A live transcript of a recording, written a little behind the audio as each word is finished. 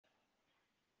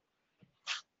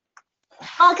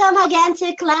Welcome again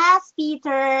to class,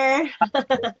 Peter.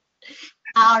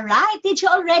 All right. Did you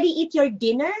already eat your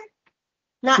dinner?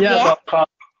 Not Yes, yet? of course.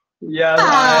 Yes,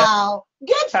 Wow.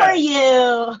 Good for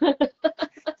you.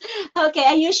 Okay,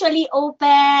 I usually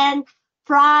open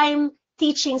prime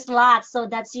teaching slots, so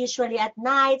that's usually at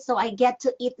night, so I get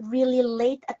to eat really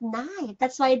late at night.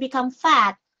 That's why I become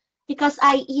fat, because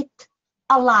I eat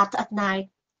a lot at night.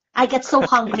 I get so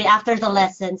hungry after the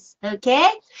lessons, okay?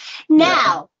 yeah.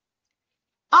 Now,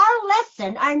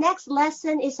 our next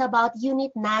lesson is about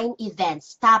Unit 9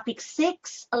 events. Topic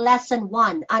 6, Lesson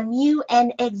 1, a new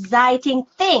and exciting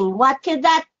thing. What could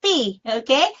that be?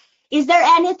 Okay? Is there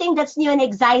anything that's new and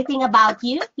exciting about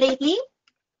you lately?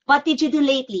 What did you do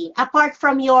lately, apart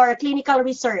from your clinical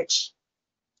research?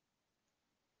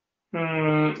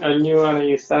 A new and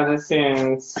exciting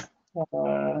things.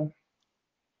 Uh,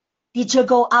 Did you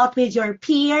go out with your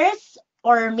peers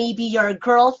or maybe your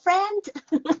girlfriend?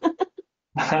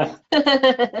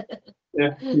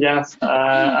 yes,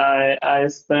 I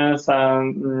spent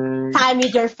some Time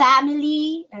with your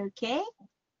family, okay?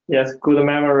 yes, good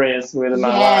memories with my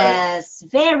wife. Yes,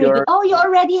 very good. Your Oh, you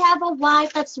already have a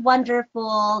wife. That's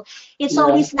wonderful. It's yeah.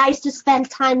 always nice to spend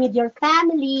time with your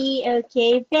family.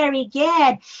 Okay, very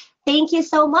good. Thank you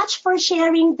so much for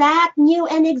sharing that new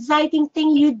and exciting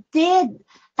thing you did.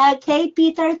 Okay,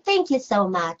 Peter, thank you so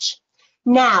much.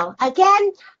 Now,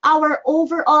 again, our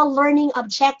overall learning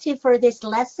objective for this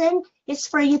lesson is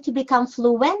for you to become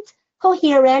fluent,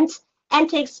 coherent, and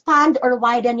to expand or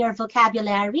widen your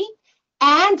vocabulary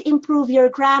and improve your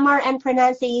grammar and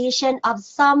pronunciation of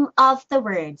some of the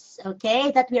words, okay,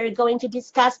 that we are going to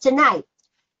discuss tonight.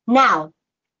 Now,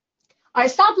 our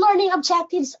sub-learning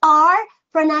objectives are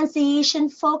pronunciation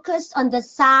focused on the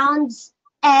sounds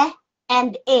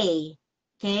and a,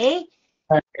 okay?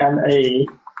 And A.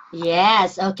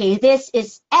 Yes, okay, this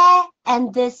is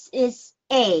and this is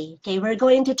a. Okay, we're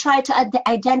going to try to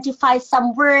identify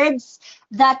some words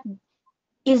that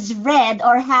is read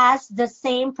or has the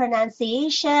same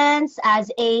pronunciations as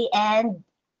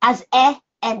as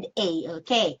and a.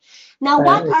 Okay. Now,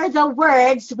 what And are the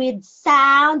words with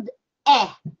sound eh?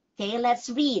 Okay, let's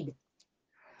read.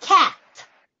 Cat,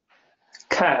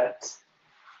 cat.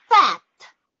 fat,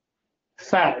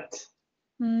 Fat.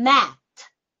 mat.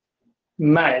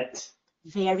 Mat.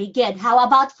 Very good. How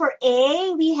about for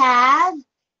a? We have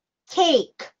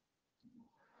cake,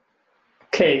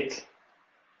 Cake.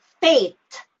 fate,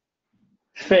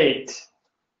 Fate.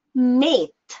 mate.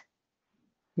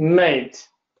 Mate.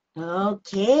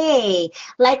 Okay.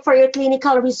 Like for your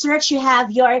clinical research, you have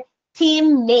your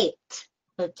teammate.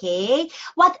 Okay.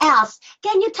 What else?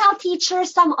 Can you tell teacher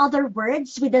some other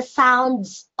words with the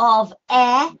sounds of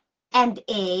and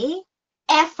a?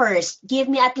 First. Give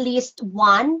me at least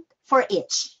one for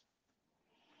each.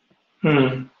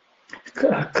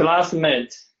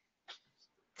 Classmate.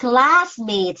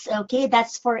 Classmates. Okay,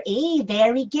 that's for a.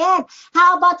 Very good.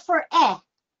 How about for e?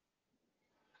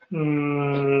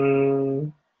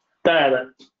 Dad.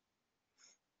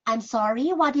 I'm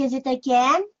sorry, what is it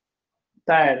again?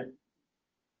 Dad.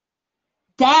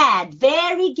 Dad.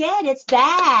 Very good. It's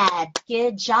dad.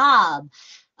 Good job.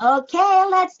 Okay,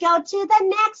 let's go to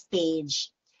the next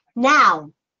page.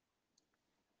 Now,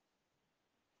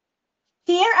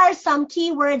 here are some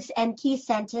keywords and key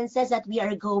sentences that we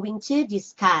are going to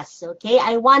discuss. Okay,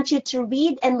 I want you to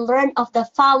read and learn of the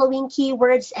following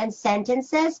keywords and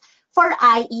sentences for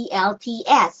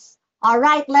IELTS. All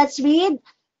right, let's read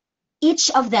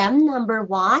each of them. Number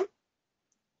 1.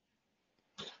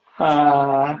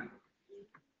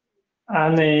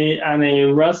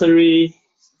 Anniversary.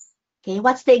 Okay,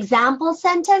 what's the example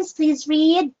sentence? Please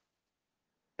read.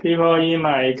 People in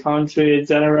my country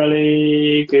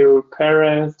generally give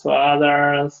parents to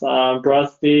others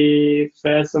birthday,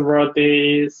 festival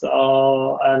days,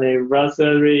 or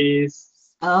anniversaries.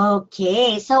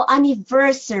 Okay, so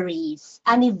anniversaries,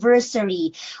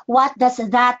 anniversary. What does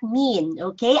that mean?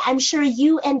 Okay, I'm sure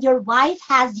you and your wife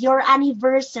has your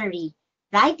anniversary,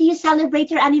 right? Do you celebrate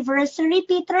your anniversary,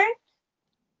 Peter?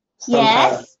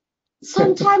 Sometimes. Yes?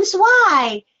 Sometimes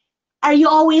why? Are you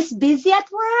always busy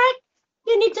at work?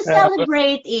 You need to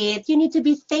celebrate it. You need to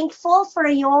be thankful for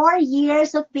your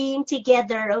years of being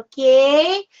together,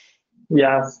 okay?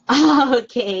 Yes.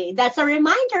 Okay, that's a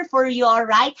reminder for you, all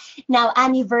right? Now,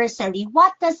 anniversary,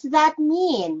 what does that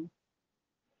mean?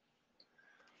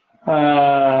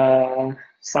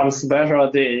 Some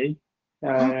special day.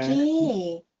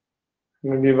 Okay,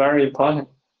 Maybe very important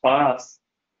for us.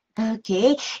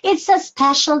 okay. It's a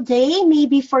special day,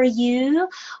 maybe for you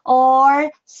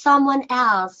or someone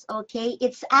else, okay?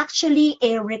 It's actually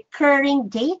a recurring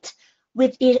date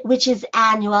which is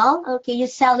annual. Okay, you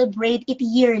celebrate it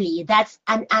yearly. That's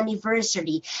an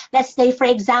anniversary. Let's say, for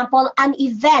example, an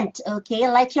event, okay,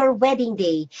 like your wedding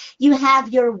day. You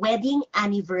have your wedding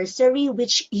anniversary,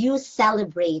 which you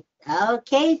celebrate.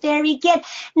 Okay, very good.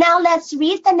 Now let's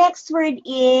read. The next word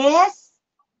is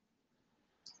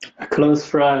A close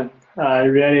friend. I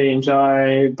really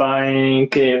enjoy buying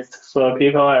gifts for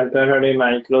people, especially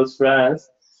my close friends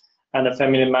and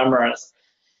family members.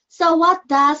 so what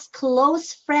does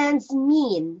close friends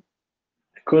mean?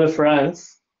 Good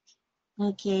friends.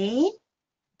 Okay.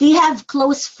 Do you have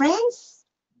close friends?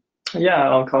 Yeah,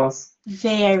 of course.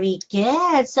 Very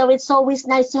good. So it's always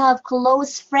nice to have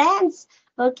close friends.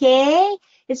 Okay.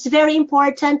 It's very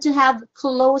important to have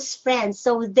close friends.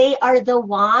 So they are the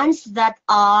ones that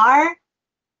are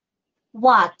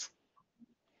what?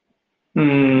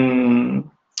 Hmm,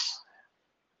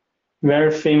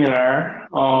 very familiar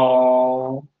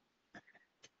or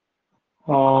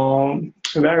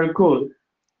very good.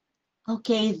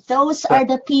 Okay, those are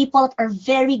the people that are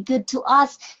very good to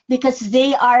us because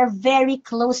they are very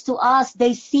close to us.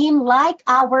 They seem like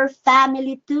our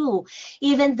family too,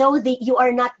 even though you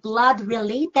are not blood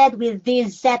related with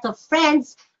this set of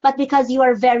friends, but because you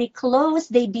are very close,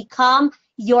 they become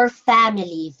your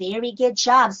family. Very good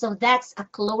job. So that's a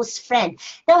close friend.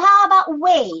 Now, how about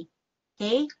way?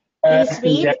 Okay, please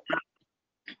read.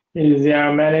 Yeah, there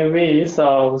are many ways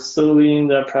of solving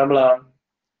the problem.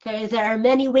 Okay, there are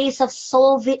many ways of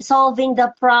solving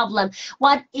the problem.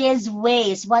 What is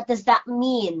ways? What does that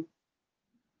mean?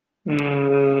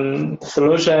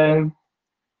 Solution.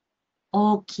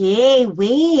 Okay,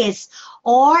 ways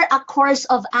or a course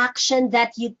of action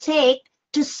that you take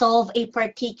to solve a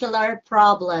particular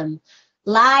problem.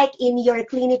 Like in your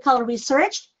clinical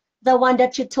research, the one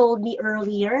that you told me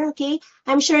earlier, okay?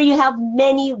 I'm sure you have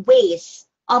many ways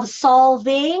of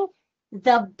solving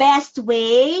the best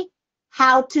way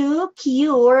how to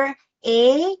cure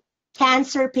a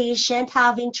cancer patient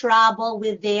having trouble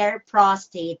with their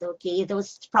prostate, okay?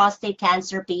 Those prostate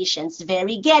cancer patients.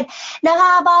 Very good. Now,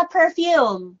 how about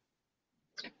perfume?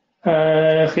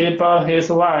 He bought his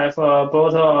wife a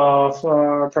bottle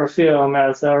of perfume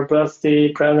as a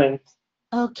birthday present.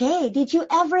 Okay, did you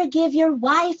ever give your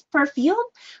wife perfume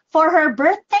for her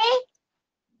birthday?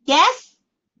 Yes?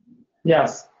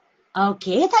 Yes.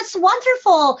 Okay, that's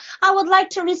wonderful. I would like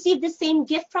to receive the same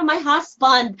gift from my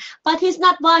husband, but he's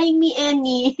not buying me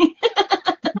any.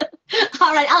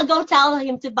 All right, I'll go tell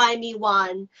him to buy me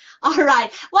one. All right,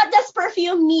 what does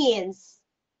perfume means?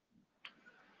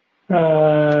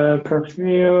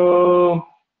 Perfume.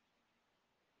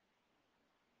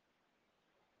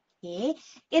 Okay,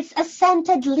 it's a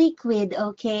scented liquid,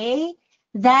 okay?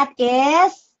 That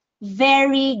is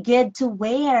very good to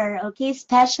wear, okay?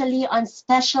 Especially on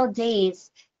special days,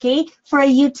 okay? For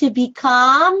you to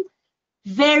become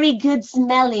very good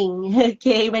smelling,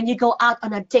 okay? When you go out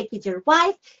on a date with your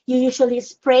wife, you usually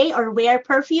spray or wear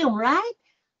perfume, right?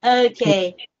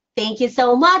 Okay, thank you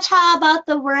so much. How about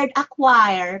the word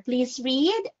acquire? Please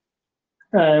read.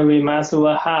 We must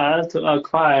work hard to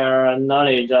acquire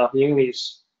knowledge of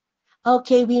English.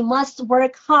 Okay, we must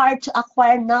work hard to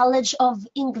acquire knowledge of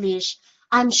English.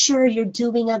 I'm sure you're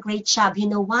doing a great job. You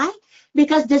know why?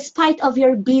 Because despite of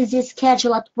your busy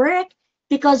schedule at work,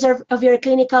 because of your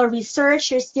clinical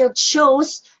research, you still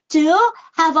chose to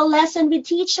have a lesson with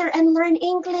teacher and learn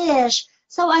English.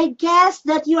 So I guess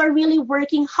that you are really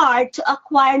working hard to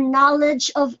acquire knowledge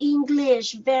of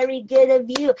English. Very good of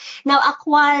you. Now,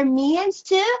 acquire means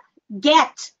to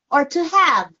get or to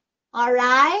have. All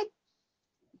right?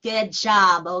 Good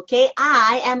job, okay?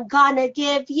 I am gonna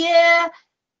give you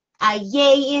a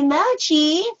yay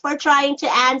emoji for trying to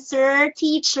answer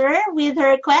teacher with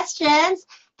her questions.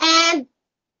 And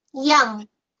yum,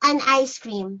 an ice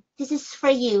cream. This is for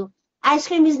you. Ice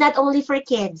cream is not only for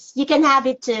kids. You can have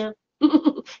it too.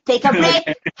 Take a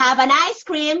break, have an ice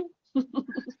cream.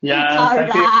 Yeah, All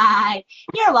thank you. right.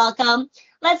 You're welcome.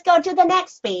 Let's go to the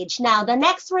next page. Now, the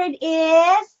next word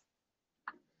is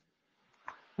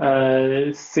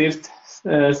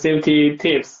Safety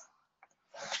tips.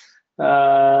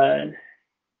 Uh,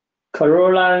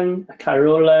 Caroline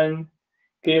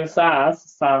gives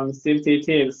us some safety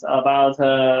tips about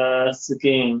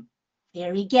skiing.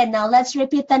 very good. Now, let's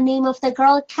repeat the name of the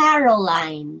girl,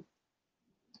 Caroline.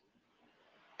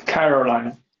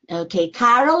 Caroline. Okay,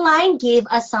 Caroline gave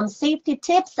us some safety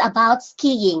tips about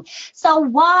skiing. So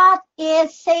what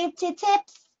is safety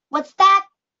tips? What's that?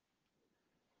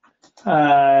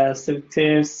 Safety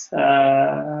tips.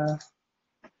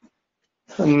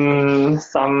 Some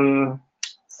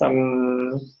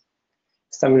some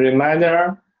some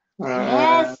reminder.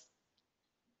 Yes,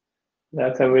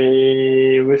 that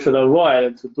we should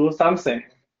avoid to do something.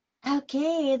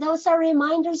 Okay, those are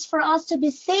reminders for us to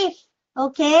be safe.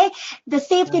 Okay, the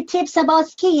safety tips about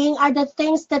skiing are the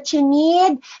things that you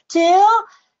need to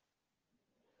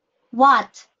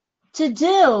what? To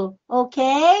do,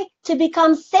 okay? To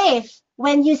become safe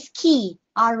when you ski,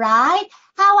 all right?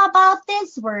 How about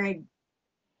this word?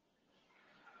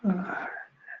 Uh,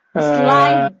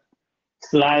 Slide.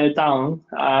 slide down.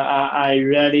 I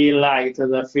really liked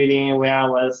the feeling when I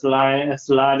was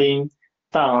sliding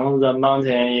down the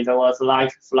mountain. It was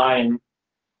like flying.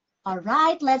 All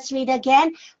right, let's read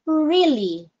again.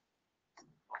 Really,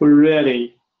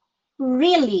 Really,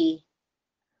 really.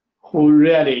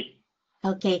 really,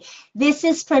 Okay, this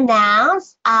is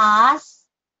pronounced as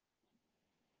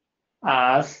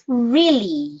as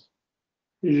really.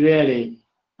 really,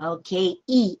 Okay,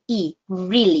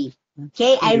 really.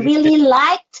 Okay, I really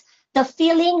liked the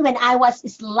feeling when I was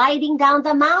sliding down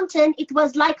the mountain. It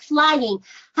was like flying.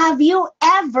 Have you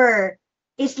ever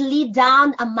slid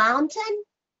down a mountain?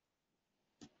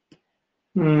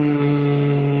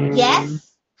 Mm,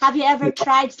 Yes. Have you ever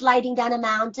tried sliding down a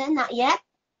mountain? Not yet?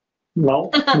 no,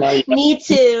 not yet. Me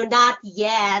too, not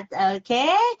yet.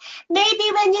 Okay. Maybe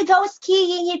when you go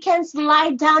skiing, you can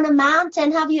slide down a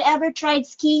mountain. Have you ever tried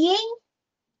skiing?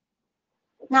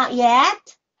 Not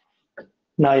yet?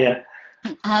 Not yet.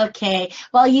 Okay,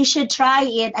 well, you should try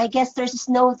it. I guess there's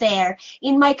snow there.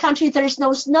 In my country, there's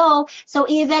no snow, so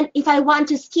even if I want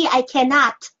to ski, I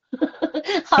cannot.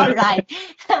 All right.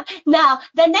 Now,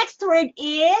 the next word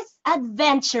is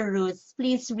adventurous.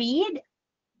 Please read.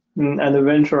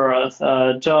 Adventurous.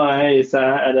 John is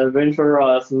an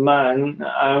adventurous man.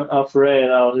 I'm afraid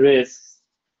of risks.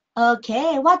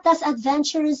 Okay, what does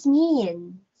adventurous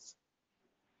mean?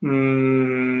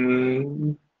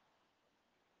 Mm,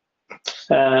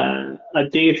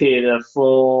 addicted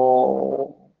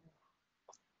for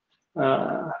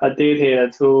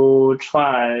addicted to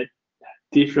try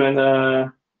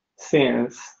different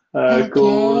things. Go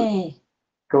Okay.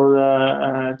 go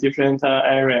the different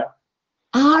area.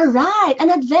 All right, an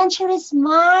adventurous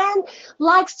man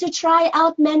likes to try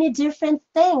out many different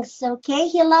things, okay?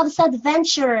 He loves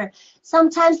adventure.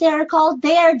 Sometimes they are called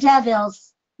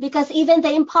daredevils because even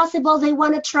the impossible they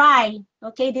want to try,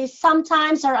 okay? They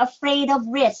sometimes are afraid of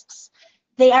risks.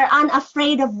 They are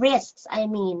unafraid of risks, I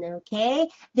mean, okay?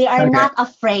 They are Okay. not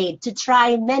afraid to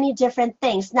try many different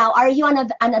things. Now, are you an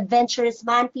adventurous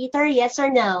man, Peter? Yes or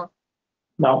no?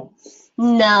 No.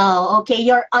 No, okay,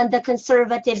 you're on the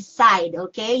conservative side,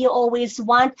 okay? You always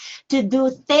want to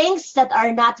do things that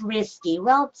are not risky.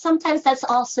 Well, sometimes that's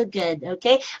also good,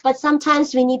 okay? But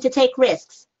sometimes we need to take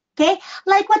risks, okay?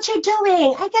 Like what you're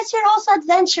doing. I guess you're also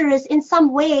adventurous in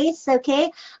some ways, okay?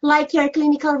 Like your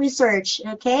clinical research,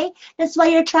 okay? That's why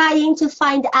you're trying to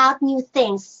find out new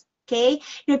things, okay?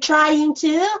 You're trying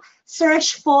to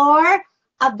search for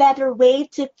a better way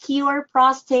to cure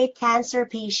prostate cancer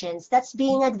patients. That's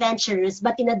being adventurous,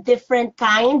 but in a different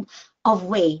kind of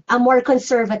way, a more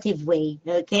conservative way,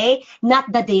 okay?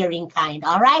 Not the daring kind,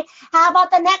 all right? How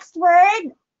about the next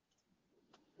word?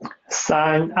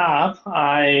 Sign up.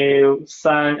 I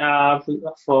sign up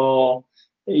for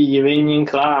evening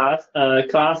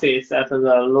classes at the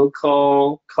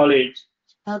local college.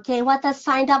 Okay, what does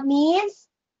signed up means?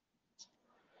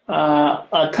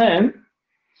 Attend.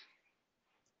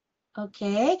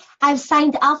 Okay, I've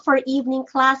signed up for evening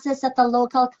classes at the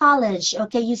local college.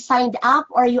 Okay, you signed up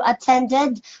or you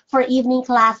attended for evening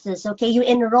classes. Okay, you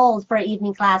enrolled for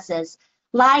evening classes.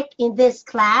 Like in this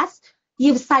class,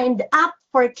 you've signed up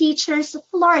for teachers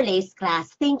Flor-Lei's class.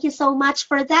 Thank you so much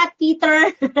for that,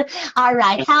 Peter. All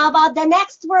right, how about the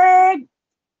next word?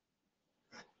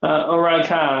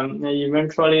 Overcome.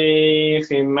 Eventually,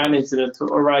 he managed to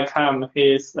overcome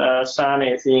his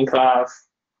shyness in class.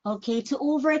 Okay, to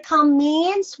overcome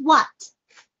means what?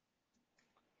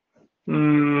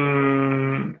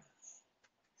 Mm,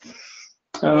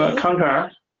 Okay.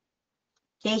 counter.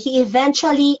 Okay, he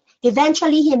eventually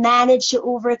he managed to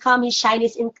overcome his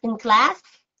shyness in class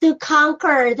to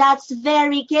conquer. That's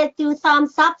very good. 2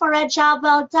 thumbs up for a job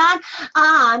well done.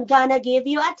 I'm gonna give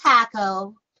you a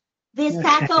taco. This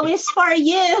taco is for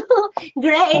you.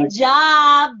 Great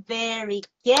job. Very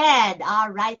good. All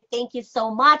right. Thank you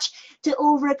so much. To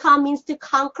overcome means to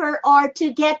conquer or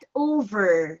to get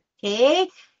over. Okay.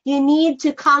 You need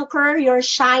to conquer your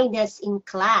shyness in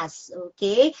class.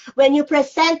 Okay. When you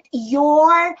present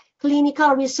your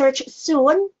clinical research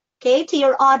soon, okay, to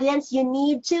your audience, you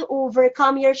need to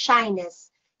overcome your shyness.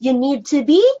 You need to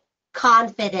be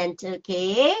confident.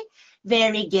 Okay.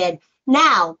 Very good.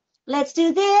 Now, let's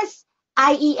do this.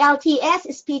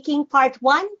 IELTS speaking part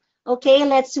 1. Okay,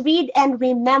 let's read and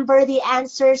remember the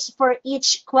answers for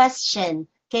each question.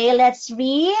 Okay, let's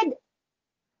read.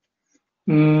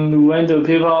 When do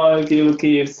people give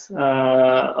gifts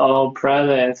or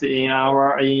presents in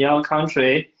your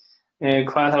country?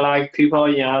 Quite like people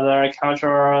in other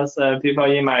cultures,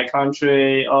 people in my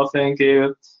country often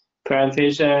give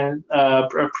present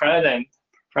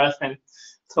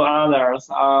to others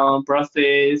on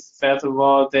birthdays,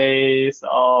 festival days,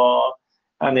 or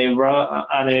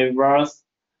anniversary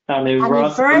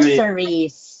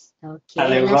Anniversaries. Okay, let's.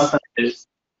 anniversaries.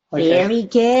 Okay. Very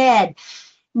good.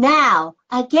 Now,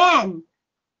 again,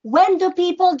 when do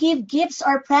people give gifts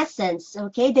or presents?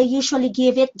 Okay, they usually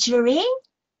give it during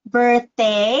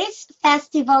birthdays,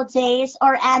 festival days,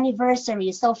 or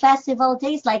anniversaries. So festival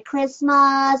days like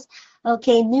Christmas,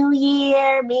 okay, New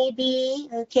Year, maybe,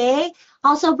 okay.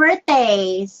 Also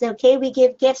birthdays, okay, we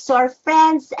give gifts to our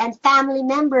friends and family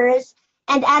members,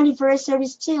 and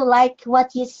anniversaries too, like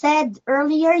what you said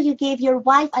earlier, you gave your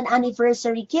wife an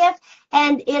anniversary gift,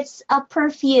 and it's a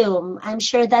perfume. I'm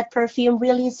sure that perfume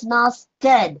really smells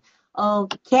good.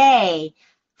 Okay.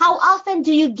 How often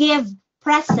do you give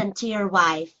present to your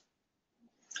wife?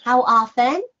 How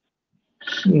often?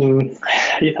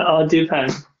 It all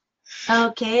depends.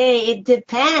 Okay, it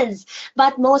depends.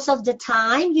 But most of the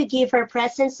time, you give her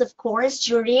presents, of course,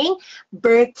 during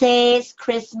birthdays,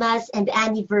 Christmas, and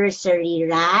anniversary,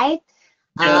 right?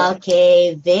 Yes.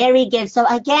 Okay, very good. So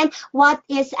again, what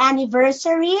is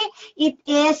anniversary? It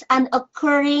is an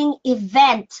occurring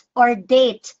event or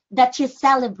date that you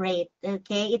celebrate.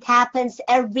 Okay, it happens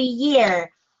every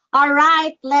year. All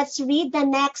right, let's read the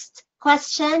next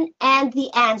question and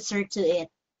the answer to it.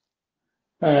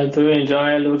 Do you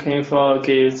enjoy looking for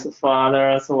gifts for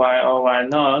others? Why or why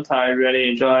not? I really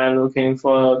enjoy looking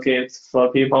for gifts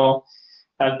for people,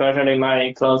 especially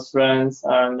my close friends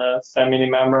and family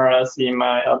members. In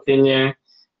my opinion,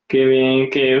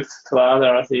 giving gifts to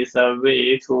others is a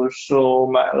way to show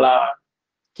my love.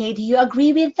 Okay, do you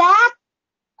agree with that?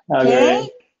 Okay.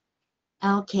 Agree.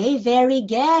 Okay, very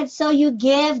good. So you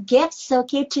give gifts,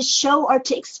 okay, to show or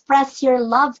to express your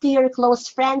love to your close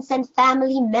friends and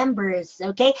family members,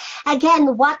 okay?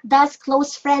 Again, what does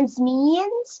close friends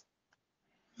means?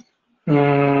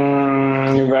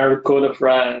 Very good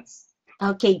friends.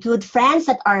 Okay, good friends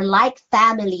that are like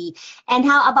family. And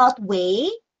how about way?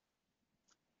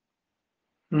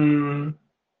 Mm,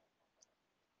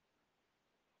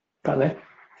 got it.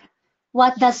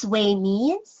 What does way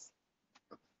means?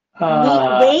 Way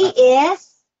Uh,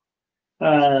 is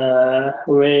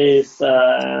with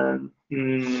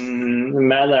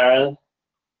matter.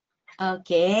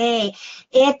 okay.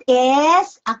 It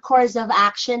is a course of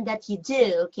action that you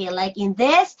do. Okay, like in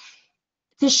this,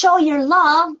 to show your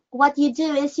love, what you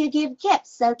do is you give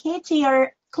gifts, okay, to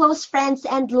your close friends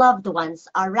and loved ones.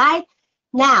 All right.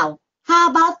 Now, how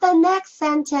about the next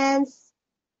sentence?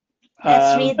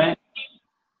 Let's read. When,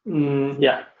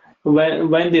 yeah.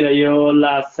 When did you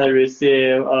last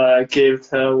receive a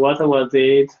gift? What was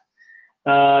it?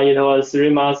 It was 3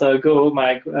 months ago.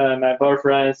 My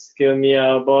boyfriend gave me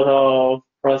a bottle of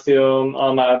perfume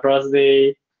on my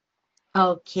birthday.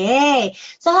 Okay.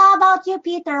 So how about you,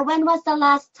 Peter? When was the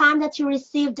last time that you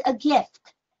received a gift?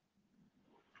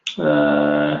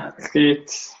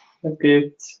 Gift,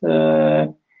 gift.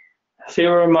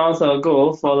 Several months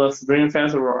ago for the Spring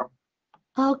Festival.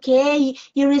 Okay,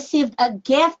 you received a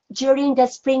gift during the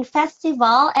Spring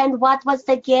Festival, and what was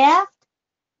the gift?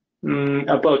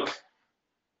 A book.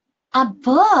 A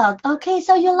book. Okay,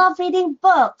 so you love reading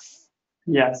books.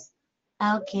 Yes.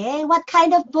 Okay, what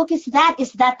kind of book is that?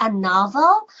 Is that a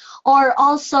novel or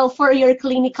also for your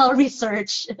clinical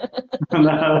research?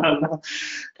 Not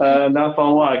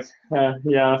for work.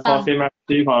 Yeah, for Uh, female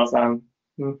people.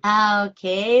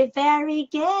 okay, very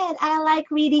good. I like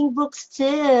reading books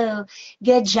too.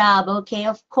 Good job. Okay,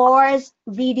 of course,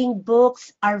 reading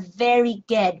books are very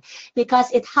good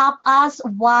because it helps us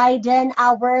widen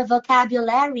our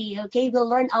vocabulary. Okay, we'll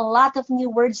learn a lot of new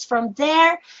words from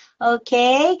there.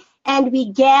 Okay, and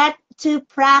we get to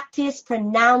practice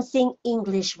pronouncing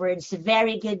English words.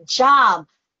 Very good job.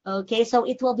 Okay, so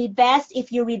it will be best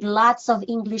if you read lots of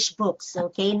English books,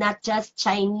 okay, not just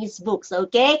Chinese books,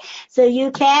 okay? So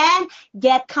you can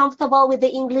get comfortable with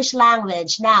the English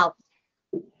language. Now,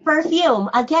 perfume.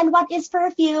 Again, what is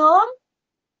perfume?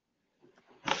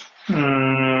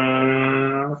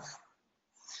 Mm,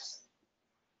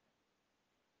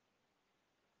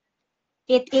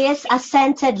 It is a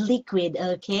scented liquid,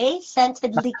 okay?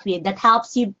 Scented liquid that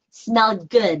helps you smell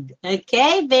good,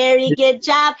 okay? Very good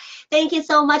job. Thank you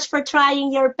so much for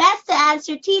trying your best to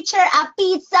answer, teacher. A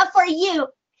pizza for you.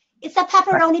 It's a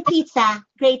pepperoni pizza.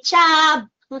 Great job.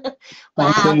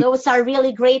 Wow, those are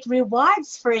really great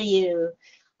rewards for you.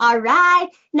 All right.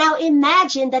 Now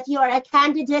imagine that you are a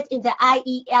candidate in the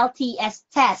IELTS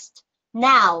test.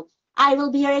 Now, I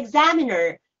will be your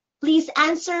examiner. Please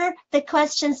answer the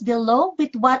questions below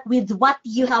with what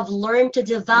you have learned to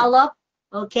develop.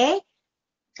 Okay?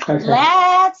 Okay.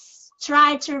 Let's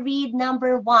try to read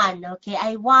number 1. Okay,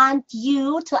 I want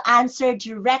you to answer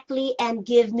directly and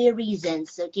give me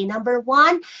reasons. Okay, number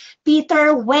 1,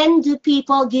 Peter, when do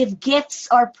people give gifts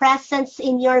or presents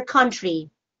in your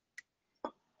country?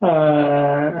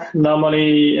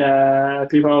 Normally,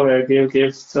 people will give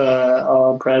gifts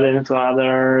or presents to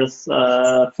others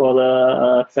for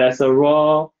the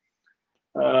festival,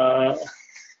 for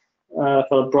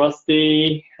the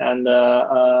birthday, and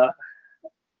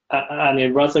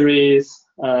anniversaries.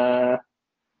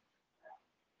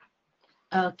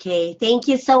 Okay, thank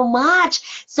you so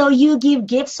much. So you give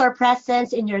gifts or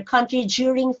presents in your country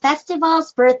during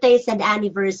festivals, birthdays, and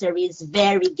anniversaries.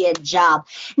 Very good job.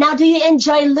 Now, do you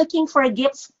enjoy looking for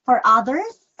gifts for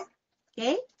others?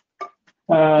 Okay.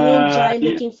 Do you enjoy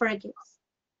looking for gifts?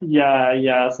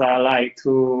 Yes, I like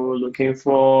to looking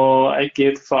for a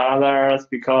gift for others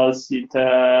because it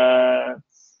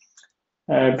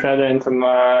present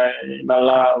my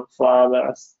love for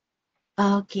others.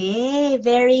 Okay,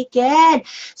 very good.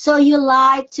 So you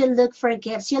like to look for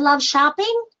gifts. You love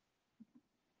shopping?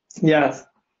 Yes.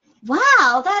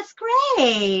 Wow, that's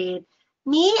great.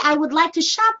 Me, I would like to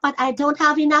shop, but I don't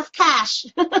have enough cash.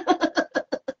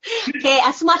 Okay,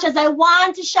 as much as I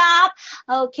want to shop,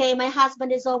 okay, my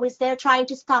husband is always there trying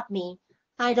to stop me.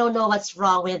 I don't know what's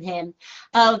wrong with him.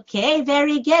 Okay,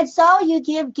 very good. So you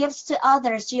give gifts to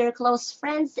others, to your close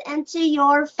friends, and to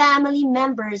your family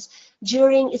members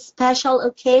during special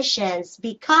occasions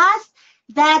because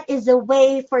that is a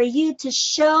way for you to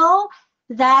show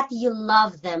that you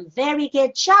love them. Very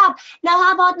good job. Now,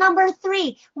 how about number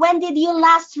 3? When did you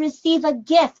last receive a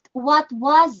gift? What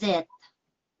was it?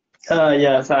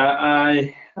 Yes,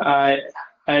 I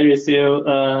receive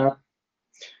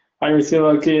I receive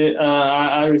a gift.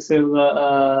 I receive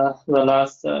the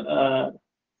last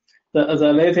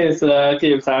the latest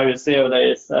gift I received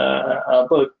is a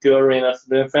book during the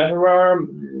Spring Festival.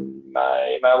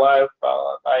 My wife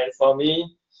buy it for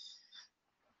me.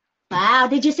 Wow,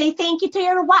 did you say thank you to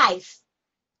your wife?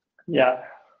 Yeah.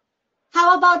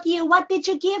 How about you? What did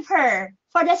you give her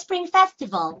for the Spring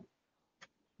Festival?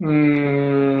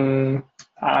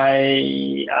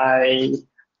 I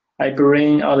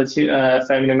bring all the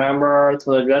family member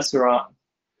to the restaurant.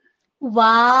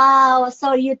 Wow,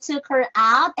 so you took her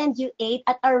out and you ate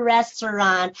at a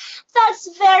restaurant.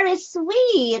 That's very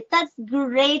sweet. That's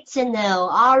great to know.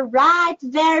 All right,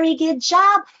 very good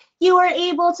job. You were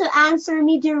able to answer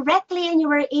me directly and you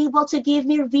were able to give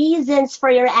me reasons for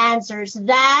your answers.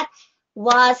 That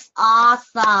was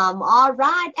awesome. All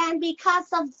right, and because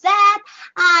of that,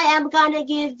 I am gonna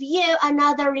give you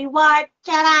another reward.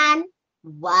 Charan.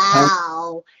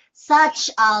 Wow. Such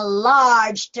a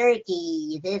large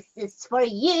turkey. This is for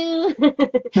you.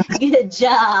 Good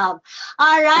job.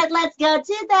 All right, let's go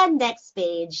to the next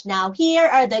page. Now, here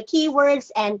are the keywords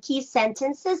and key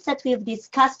sentences that we've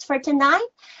discussed for tonight.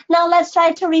 Now, let's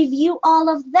try to review all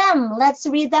of them. Let's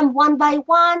read them one by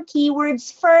one.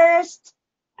 Keywords first.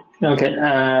 Okay.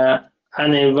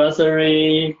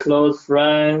 Anniversary, close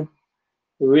friend,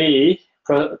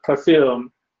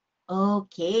 perfume.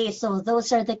 Okay, so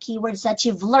those are the keywords that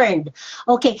you've learned.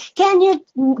 Okay, can you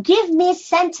give me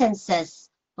sentences?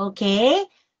 Okay,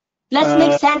 let's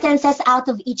make sentences out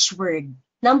of each word.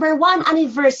 Number 1,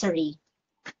 anniversary.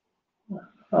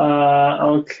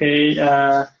 Okay.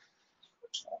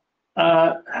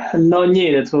 No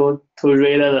need to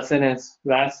read the sentence.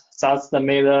 That's just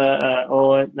made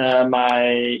all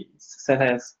my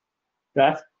sentence.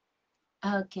 Right?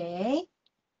 Okay.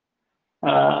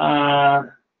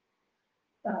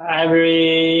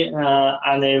 Every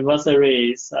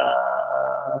anniversaries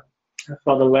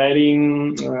for the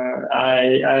wedding,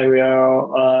 I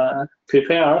will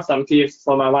prepare some gifts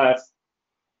for my wife.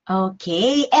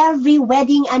 Okay, every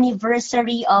wedding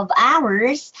anniversary of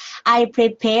ours, I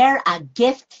prepare a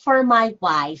gift for my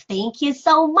wife. Thank you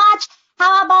so much.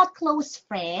 How about close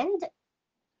friend?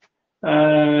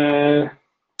 I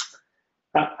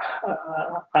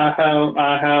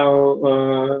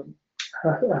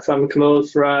have some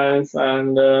close friends,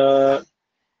 and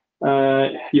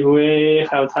if we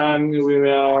have time, we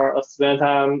will spend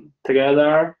time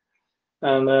together.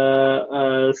 And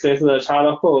since the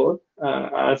childhood,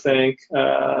 I think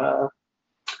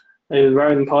it's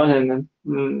very important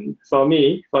for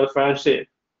me for the friendship.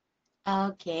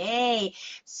 Okay,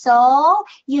 so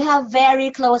you have very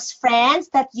close friends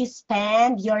that you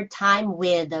spend your time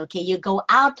with. Okay, you go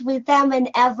out with them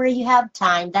whenever you have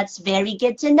time. That's very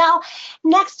good to know.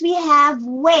 Next, we have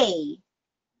way.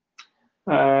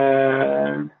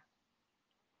 Uh,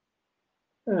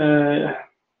 there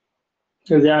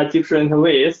are different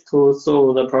ways to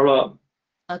solve the problem.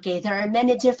 Okay, there are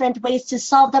many different ways to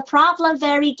solve the problem.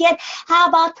 Very good. How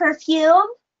about perfume?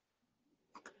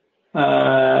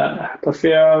 Perfume.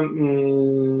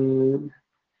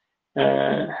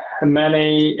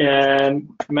 Many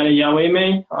young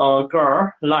women or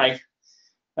girls like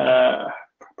uh,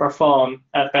 perform,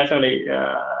 especially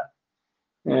uh,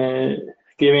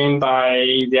 given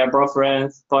by their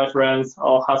boyfriends,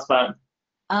 or husband.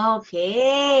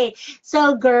 Okay,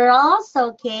 so girls,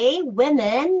 okay,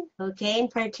 women, okay, in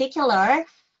particular,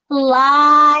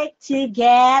 like to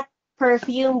get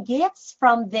perfume gifts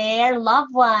from their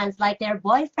loved ones, like their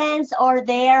boyfriends or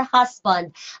their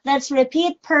husband. Let's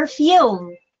repeat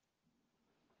perfume.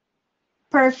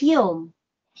 Perfume.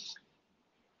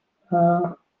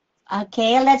 Uh,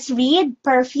 Okay, let's read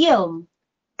perfume.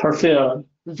 Perfume.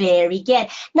 Very good.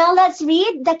 Now let's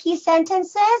read the key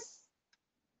sentences.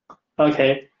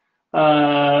 Okay.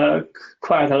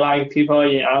 Quite like people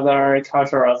in other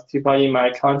cultures, people in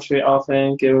my country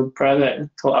often give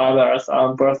presents to others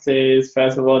on birthdays,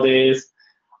 festival days,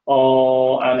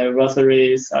 or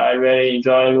anniversaries. I really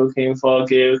enjoy looking for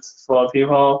gifts for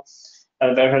people,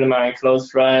 especially my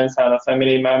close friends and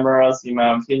family members. In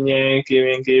my opinion,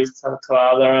 giving gifts to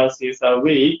others is a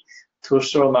way to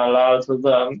show my love to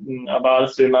them.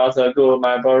 About 3 months ago,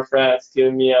 my boyfriend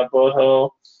gave me a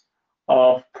bottle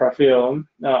of perfume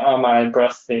on my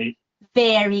birthday.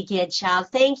 Very good job.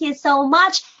 Thank you so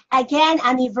much. Again,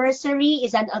 anniversary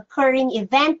is an occurring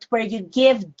event where you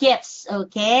give gifts,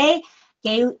 okay?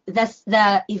 Okay, that's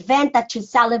the event that you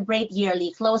celebrate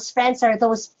yearly. Close friends are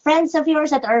those friends of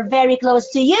yours that are very close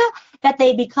to you, that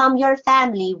they become your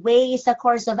family. Way is a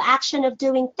course of action of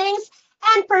doing things,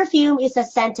 and perfume is a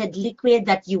scented liquid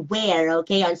that you wear,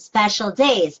 okay, on special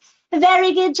days.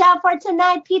 Very good job for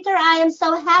tonight, Peter. I am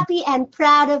so happy and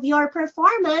proud of your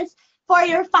performance. For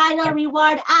your final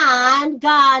reward, I'm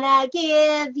gonna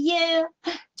give you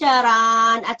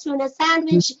a tuna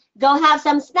sandwich. Go have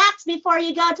some snacks before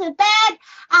you go to bed.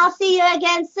 I'll see you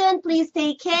again soon. Please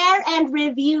take care and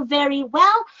review very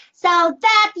well so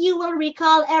that you will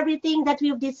recall everything that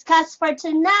we've discussed for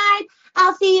tonight.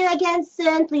 I'll see you again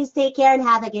soon. Please take care and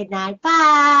have a good night.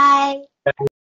 Bye.